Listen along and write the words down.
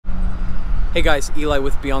Hey guys, Eli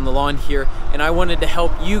with Beyond the Lawn here, and I wanted to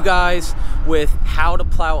help you guys with how to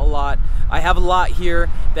plow a lot. I have a lot here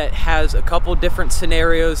that has a couple different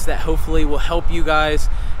scenarios that hopefully will help you guys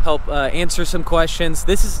answer some questions.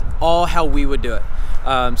 This is all how we would do it.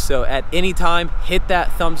 So at any time, hit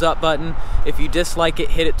that thumbs up button. If you dislike it,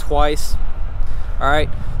 hit it twice. All right,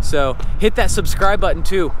 so hit that subscribe button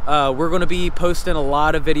too. We're going to be posting a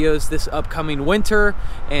lot of videos this upcoming winter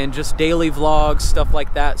and just daily vlogs, stuff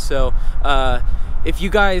like that. So if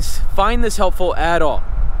you guys find this helpful at all,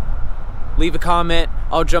 leave a comment.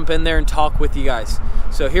 I'll jump in there and talk with you guys.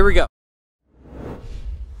 So here we go.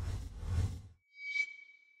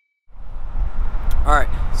 All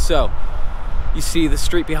right, so you see the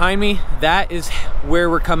street behind me? That is where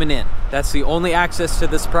we're coming in. That's the only access to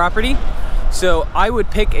this property. So I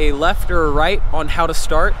would pick a left or a right on how to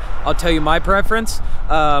start. I'll tell you my preference.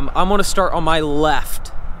 I'm gonna start on my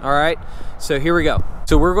left, all right? So here we go.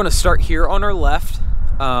 So we're gonna start here on our left.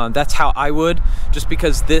 That's how I would, just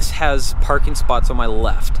because this has parking spots on my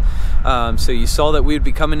left. So you saw that we would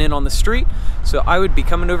be coming in on the street. So I would be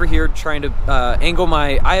coming over here trying to angle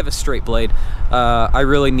I have a straight blade. I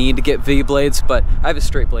really need to get V blades, but I have a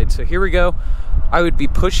straight blade. So here we go. I would be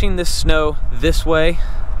pushing this snow this way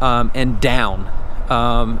and down.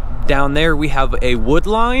 Down there we have a wood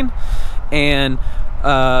line and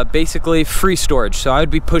basically free storage. So I would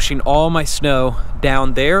be pushing all my snow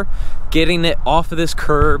down there, getting it off of this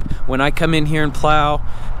curb. When I come in here and plow,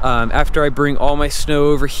 after I bring all my snow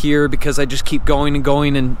over here, because I just keep going and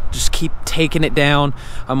going and just keep taking it down,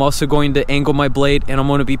 I'm also going to angle my blade and I'm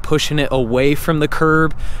going to be pushing it away from the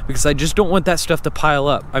curb because I just don't want that stuff to pile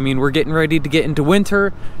up. I mean, we're getting ready to get into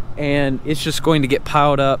winter and it's just going to get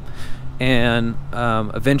piled up, and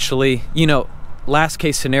eventually, you know, last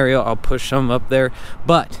case scenario, I'll push some up there.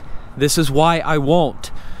 But this is why I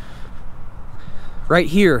won't. Right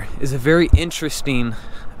here is a very interesting,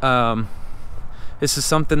 this is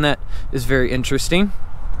something that is very interesting.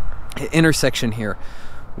 Intersection here.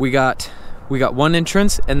 We got one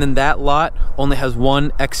entrance, and then that lot only has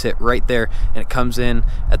one exit right there, and it comes in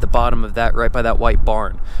at the bottom of that, right by that white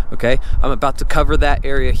barn. Okay, I'm about to cover that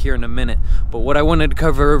area here in a minute, but what I wanted to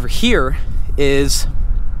cover over here is,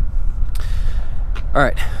 all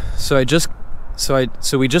right, so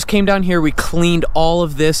we just came down here, we cleaned all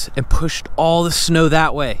of this and pushed all the snow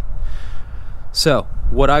that way. So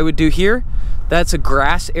what I would do here, that's a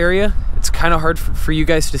grass area. It's kind of hard for you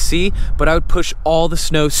guys to see, but I would push all the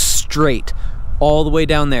snow straight all the way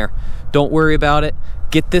down there. Don't worry about it.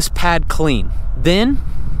 Get this pad clean. Then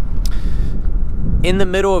in the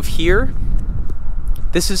middle of here,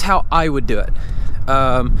 this is how I would do it.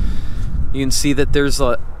 You can see that there's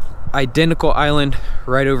a identical island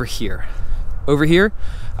right over here. Over here,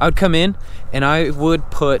 I would come in and I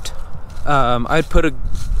would put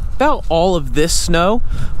about all of this snow,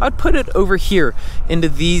 I'd put it over here into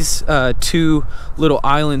these two little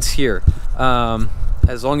islands here.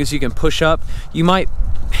 As long as you can push up, you might,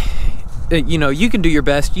 you know, you can do your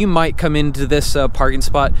best. You might come into this parking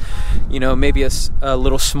spot, you know, maybe a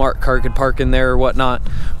little smart car could park in there or whatnot.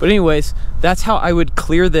 But anyways, that's how I would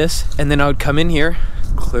clear this, and then I would come in here,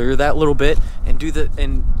 clear that little bit, and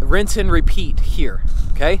and rinse and repeat here.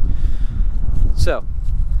 Okay, so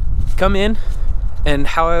come in, and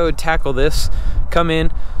how I would tackle this: come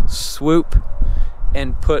in, swoop,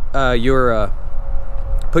 and put your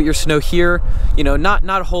snow here. You know, not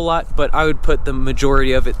a whole lot, but I would put the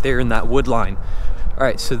majority of it there in that wood line. All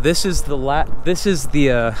right, so this is the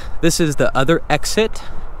other exit.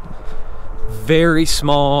 Very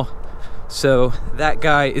small. So that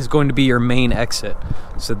guy is going to be your main exit.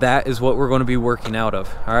 So that is what we're going to be working out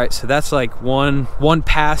of. All right, so that's like one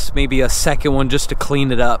pass, maybe a second one just to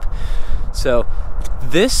clean it up. So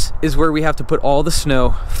this is where we have to put all the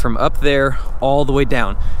snow from up there all the way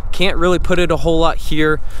down. Can't really put it a whole lot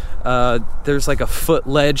here. There's like a foot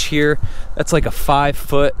ledge here. That's like a 5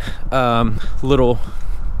 foot little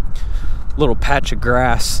patch of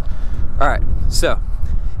grass. All right, so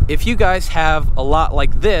if you guys have a lot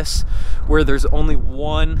like this where there's only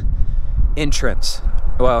one entrance,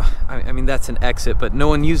 well, I mean that's an exit, but no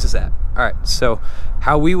one uses that. All right, so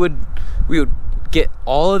how we would get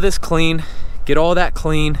all of this clean, get all that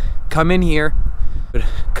clean, come in here,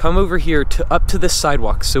 come over here to up to this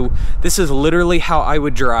sidewalk. So this is literally how I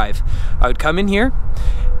would drive. I would come in here,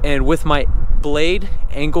 and with my blade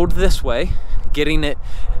angled this way, getting it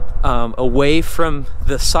away from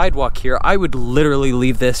the sidewalk here, I would literally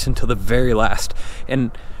leave this until the very last.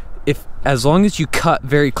 And as long as you cut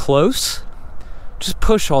very close, just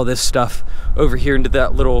push all this stuff over here into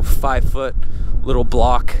that little 5 foot little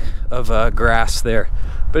block of grass there.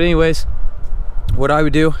 But anyways, what I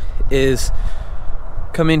would do is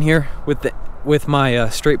come in here with my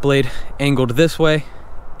straight blade angled this way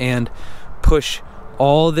and push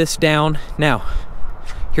all this down. Now,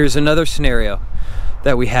 here's another scenario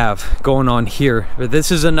that we have going on here.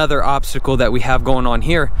 This is another obstacle that we have going on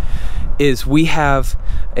here, is we have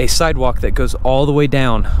a sidewalk that goes all the way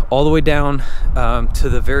down to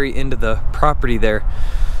the very end of the property there.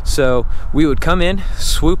 So we would come in,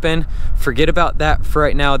 swoop in, forget about that for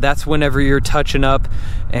right now. That's whenever you're touching up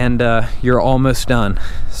and you're almost done.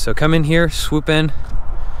 So come in here, swoop in,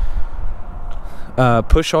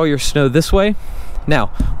 push all your snow this way. Now,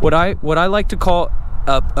 what I like to call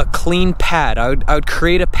a clean pad. I would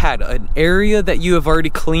create a pad, an area that you have already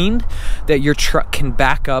cleaned that your truck can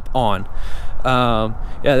back up on.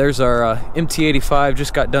 Yeah, there's our MT85,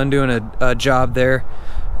 just got done doing a job there.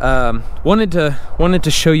 Wanted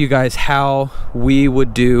to show you guys how we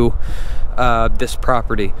would do this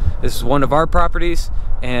property. This is one of our properties,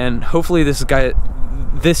 and hopefully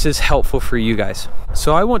this is helpful for you guys.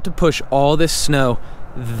 So I want to push all this snow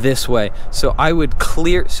this way. So I would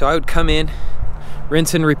come in,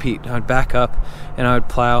 rinse and repeat. I would back up and I would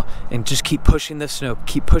plow and just keep pushing the snow,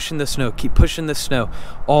 keep pushing the snow, keep pushing the snow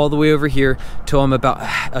all the way over here till I'm about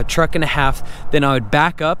a truck and a half. Then I would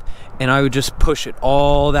back up and I would just push it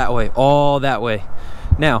all that way, all that way.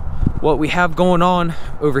 Now, what we have going on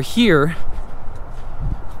over here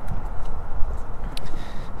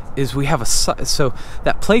is we have so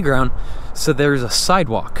that playground, so there's a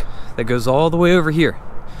sidewalk that goes all the way over here.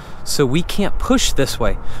 So we can't push this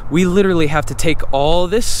way. We literally have to take all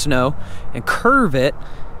this snow and curve it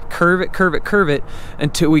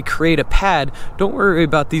until we create a pad. Don't worry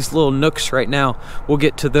about these little nooks right now. We'll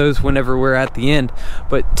get to those whenever we're at the end.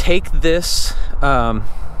 But take this,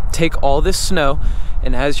 take all this snow,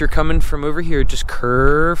 and as you're coming from over here, just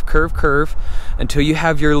curve until you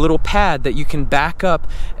have your little pad that you can back up,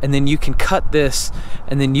 and then you can cut this,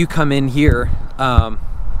 and then you come in here.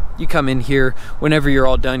 You come in here whenever you're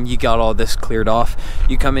all done, you got all this cleared off.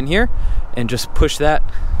 You come in here and just push that,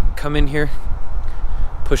 come in here,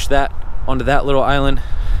 push that onto that little island,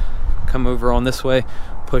 come over on this way,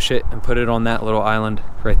 push it and put it on that little island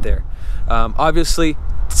right there. Obviously,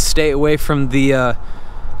 stay away from the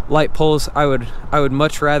light poles. I would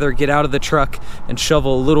much rather get out of the truck and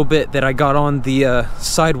shovel a little bit that I got on the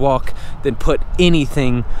sidewalk than put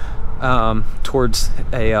anything towards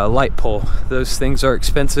a light pole. Those things are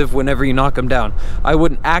expensive whenever you knock them down. I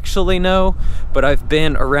wouldn't actually know, but I've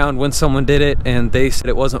been around when someone did it and they said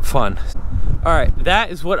it wasn't fun. All right, that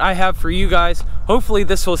is what I have for you guys. Hopefully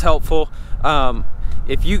this was helpful.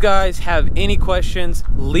 If you guys have any questions,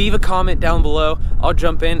 leave a comment down below. I'll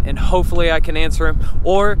jump in and hopefully I can answer them,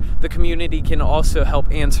 or the community can also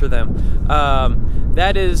help answer them.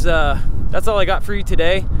 That's all I got for you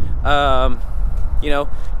today. You know,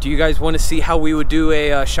 do you guys want to see how we would do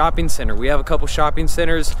a shopping center? We have a couple shopping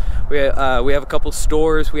centers, we have a couple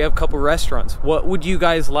stores, we have a couple restaurants. What would you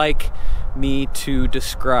guys like me to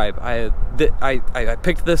describe? I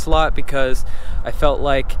picked this lot because I felt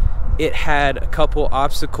like it had a couple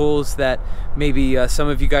obstacles that maybe some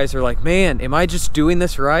of you guys are like, man, am I just doing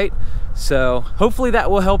this right? So hopefully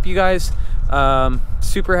that will help you guys.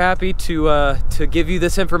 Super happy to give you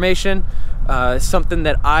this information. Something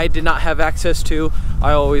that I did not have access to.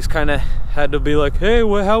 I always kind of had to be like, hey,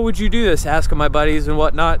 how would you do this? Asking my buddies and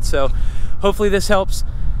whatnot. So hopefully this helps.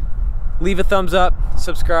 Leave a thumbs up,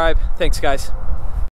 subscribe. Thanks, guys.